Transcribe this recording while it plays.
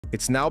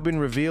It's now been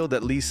revealed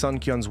that Lee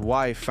Sun-kyun's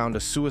wife found a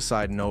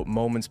suicide note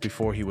moments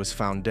before he was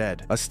found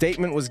dead. A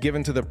statement was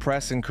given to the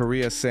press in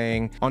Korea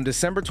saying, "On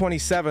December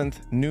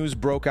 27th, news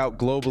broke out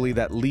globally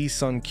that Lee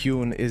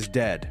Sun-kyun is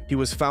dead. He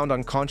was found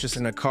unconscious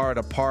in a car at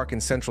a park in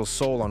central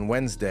Seoul on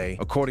Wednesday,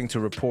 according to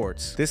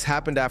reports. This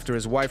happened after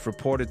his wife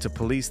reported to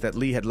police that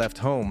Lee had left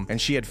home and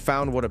she had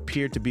found what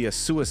appeared to be a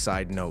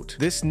suicide note.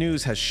 This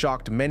news has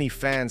shocked many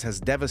fans,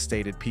 has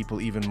devastated people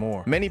even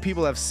more. Many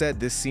people have said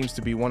this seems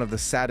to be one of the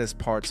saddest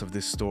parts of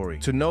this story.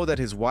 To know that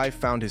his wife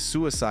found his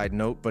suicide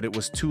note, but it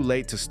was too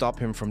late to stop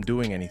him from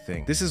doing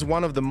anything. This is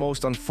one of the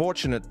most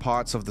unfortunate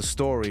parts of the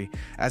story,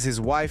 as his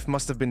wife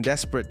must have been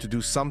desperate to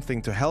do something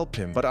to help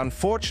him. But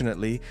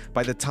unfortunately,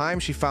 by the time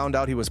she found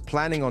out he was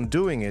planning on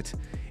doing it,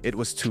 it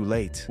was too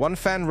late." One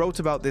fan wrote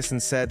about this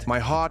and said, "My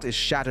heart is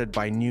shattered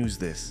by news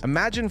this.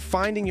 Imagine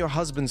finding your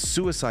husband's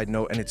suicide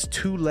note and it's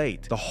too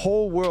late. The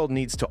whole world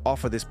needs to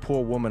offer this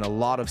poor woman a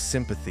lot of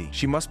sympathy.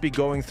 She must be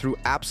going through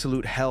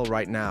absolute hell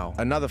right now."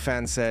 Another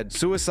fan said,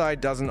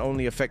 "Suicide doesn't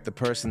only affect the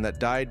person that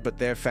died, but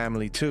their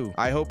family too.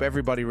 I hope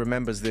everybody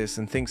remembers this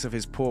and thinks of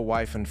his poor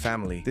wife and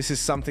family. This is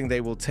something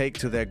they will take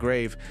to their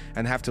grave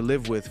and have to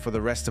live with for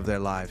the rest of their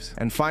lives."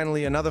 And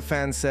finally, another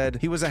fan said,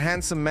 "He was a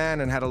handsome man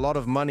and had a lot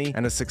of money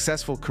and a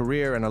successful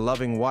career and a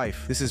loving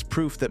wife. This is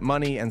proof that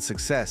money and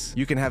success,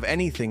 you can have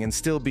anything and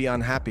still be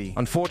unhappy.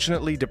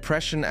 Unfortunately,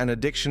 depression and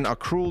addiction are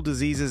cruel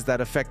diseases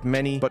that affect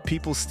many, but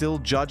people still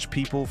judge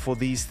people for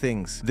these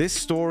things." This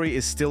story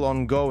is still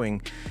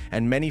ongoing,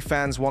 and many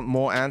fans want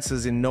more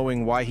answers in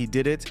knowing why he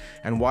did it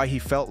and why he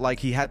felt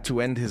like he had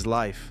to end his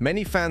life.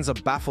 Many fans are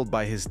baffled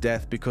by his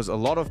death because a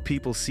lot of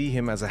people see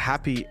him as a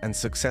happy and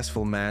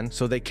successful man,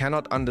 so they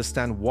cannot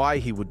understand why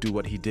he would do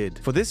what he did.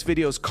 For this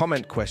video's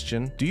comment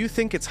question, do you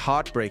think it's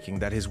heartbreaking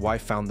that his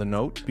wife found the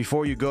note?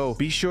 Before you go,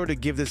 be sure to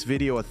give this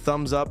video a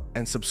thumbs up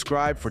and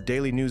subscribe for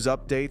daily news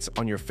updates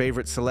on your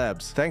favorite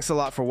celebs. Thanks a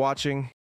lot for watching.